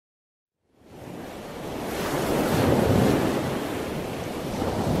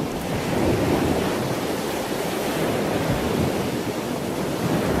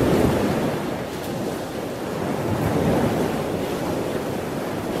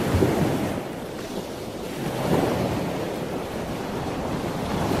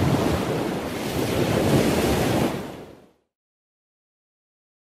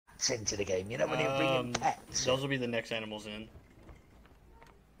pets into the game? You know when you bring in pets. Those will be the next animals in.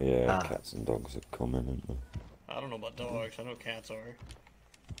 Yeah, cats and dogs are coming, aren't they? I don't know about dogs. I know cats are.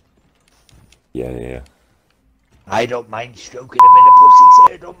 Yeah, yeah. I don't mind stroking a bit of pussy,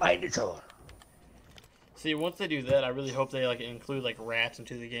 sir. I don't mind at all. See, once they do that, I really hope they like include like rats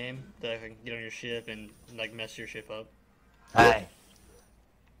into the game that can get on your ship and like mess your ship up. Aye.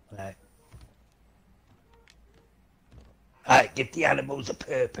 Aye. Aye, give the animals a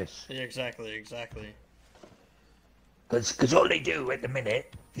purpose. Yeah, exactly. Because all they do at the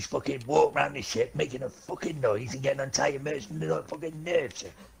minute is fucking walk around the ship making a fucking noise and getting anti-immersion and the fucking nerves.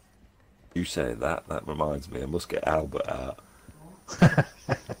 You say that reminds me, I must get Albert out.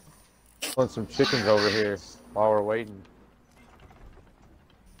 Want some chickens over here while we're waiting.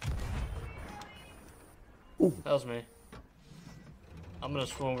 Ooh. That was me. I'm gonna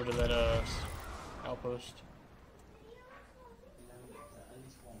swim over to that outpost.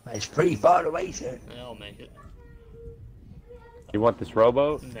 It's pretty far away, sir. Yeah, I'll make it. You want this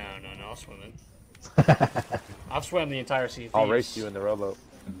rowboat? No, I'll swim it. I've swam the entire sea. I'll race you in the rowboat.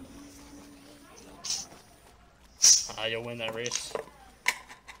 You'll win that race.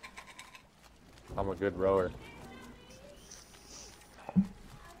 I'm a good rower.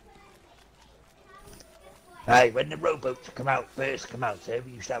 Aye, when the rowboats come out, sir,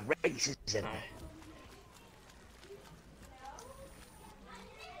 we used to have races in them.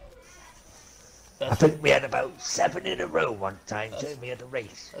 I think we had about 7 in a row one time, so we had a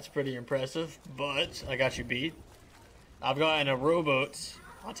race. That's pretty impressive, but I got you beat. I've gotten a rowboat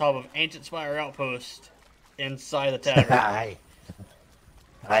on top of Ancient Spire Outpost inside the tavern. Aye.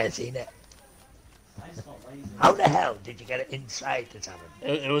 I have seen it. How the hell did you get it inside the tavern?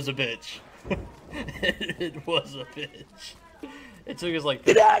 It was a bitch. It was a bitch. It took us like...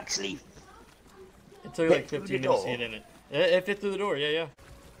 Did it actually... It took like 15 minutes to get in it. It fit through the door, yeah.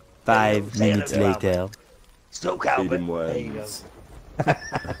 5 minutes later. Stoke Albert. There you go.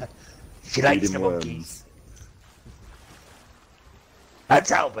 She likes the monkeys.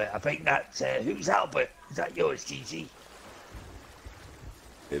 That's Albert. I think that's... who's Albert? Is that yours, GG?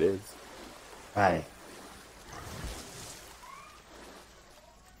 It is. Aye.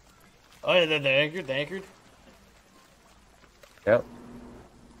 Oh, yeah, they're anchored? Yep.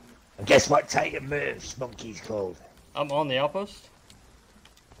 And guess what Titan Merv's monkey's called? I'm on the outpost?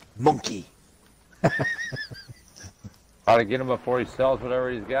 Monkey. How to get him before he sells whatever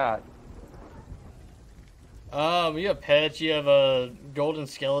he's got. You have pets, you have golden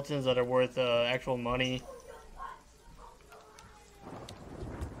skeletons that are worth actual money.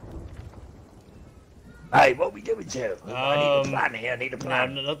 Hey, what are we doing, Joe? I need a plan here, I need a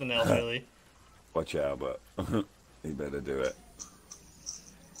plan. No, nothing else really. Watch out, but you better do it.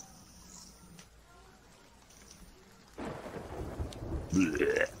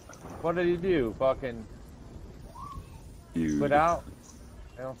 What did he do? Fucking You. put out?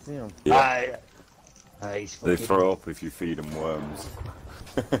 I don't see him. Yeah. They throw up if you feed them worms.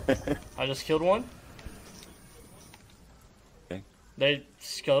 I just killed one. Okay. They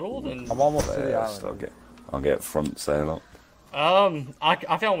scuttled and... I'm almost to the island. I'll get front sail up.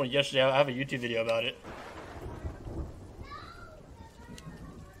 I found one yesterday. I have a YouTube video about it.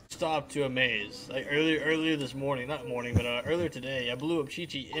 Stopped to amaze. Like earlier this morning, not morning, but earlier today, I blew up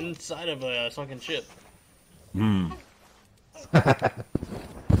Chi-Chi inside of a sunken ship. Hmm.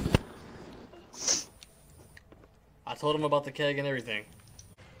 I told him about the keg and everything.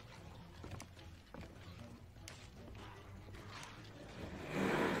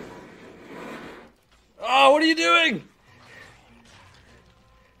 Oh, what are you doing?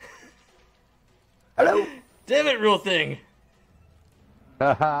 Hello? Damn it, real thing.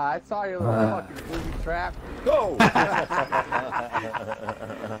 I saw your little fucking booby trap. Go!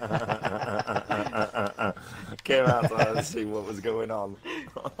 Came outside to see what was going on.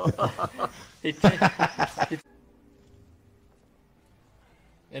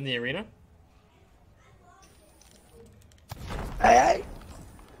 In the arena? Hey.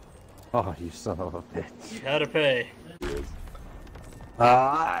 Oh, you son of a bitch. Gotta pay.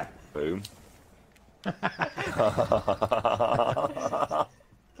 Boom. I'm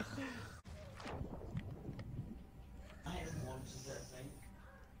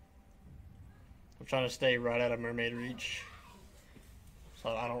trying to stay right out of mermaid reach. So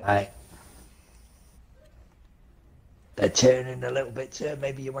I don't... They're turning a little bit, sir.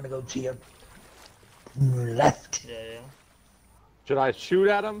 Maybe you want to go to your left. Yeah. Should I shoot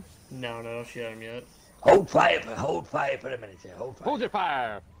at him? No, don't shoot at him yet. Hold fire for a minute, sir. Hold fire. Hold your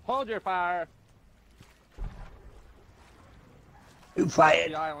fire! Hold your fire! Who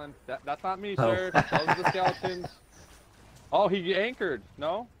fired? The island. That's not me, sir. Those are the skeletons. Oh, he anchored.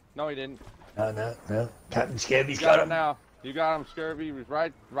 No? No, he didn't. No. Captain Scurvy's You got got him him. now. You got him, Scurvy. He was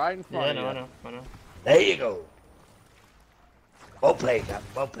right in front Yeah, of you. I know. There you go. Well played, Captain.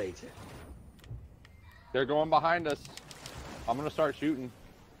 Well played, sir. They're going behind us. I'm gonna start shooting.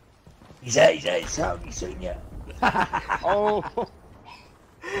 He's there. He's seen you. Oh.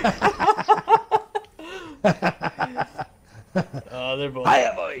 They're both.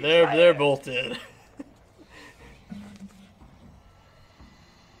 Fire, boys. They're both dead.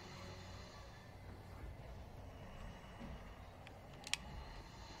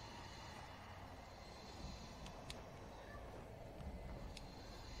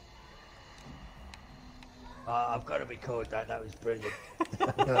 I've got to record that. That was brilliant.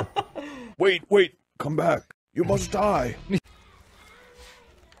 Wait, come back. You must die.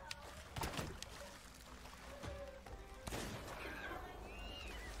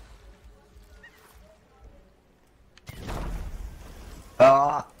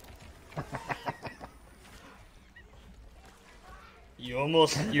 Ah. You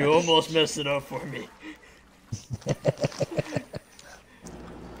almost messed it up for me.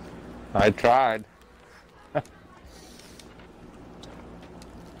 I tried.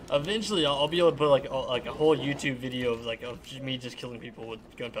 Eventually, I'll be able to put like a whole YouTube video of me just killing people with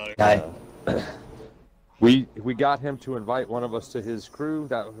gunpowder. We got him to invite one of us to his crew.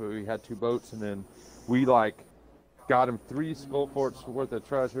 That we had 2 boats, and then we got him 3 skull forts worth of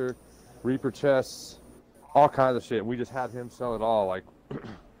treasure, reaper chests, all kinds of shit. We just had him sell it all. Like,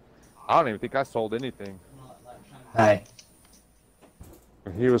 I don't even think I sold anything. Hey.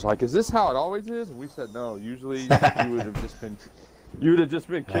 And he was like, "Is this how it always is?" And we said, "No. Usually, you would have just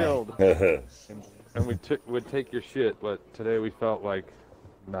been killed, and would take your shit. But today we felt like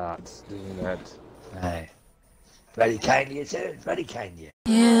not doing that." Hey. Very kind of you, sir. Very kind of you.